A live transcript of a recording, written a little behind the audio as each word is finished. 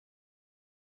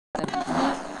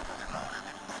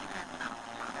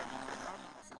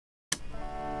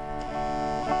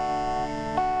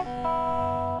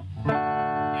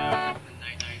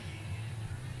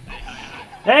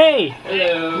Hey!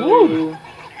 Hello! Woo.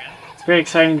 It's very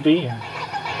exciting to be here.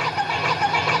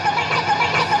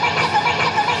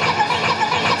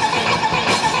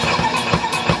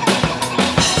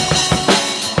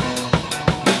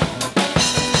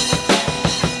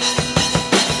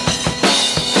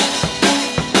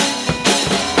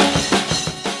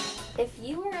 If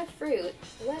you were a fruit,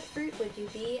 what fruit would you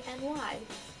be and why?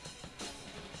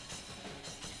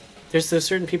 There's those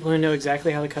certain people who know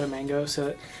exactly how to cut a mango, so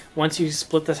that once you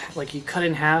split this, like you cut it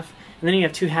in half, and then you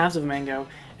have two halves of a mango,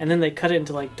 and then they cut it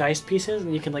into like diced pieces,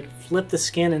 and you can like flip the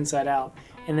skin inside out,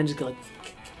 and then just go like,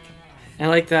 and I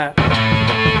like that.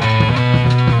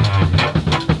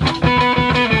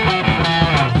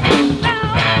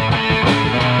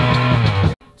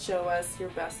 Show us your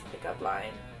best pickup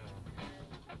line.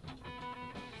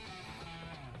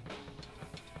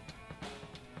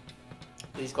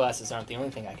 These glasses aren't the only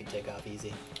thing I can take off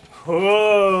easy.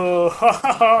 Whoa!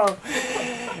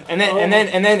 And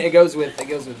then it goes with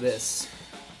this.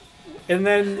 And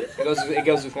then It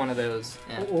goes with one of those.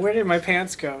 Yeah. where did my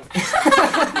pants go?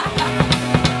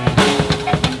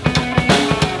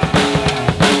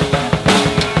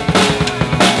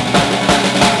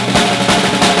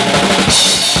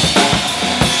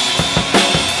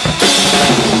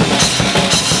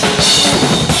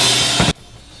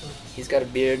 He's got a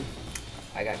beard.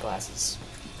 I got glasses.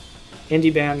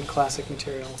 Indie band classic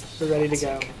material. We're ready to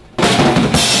go.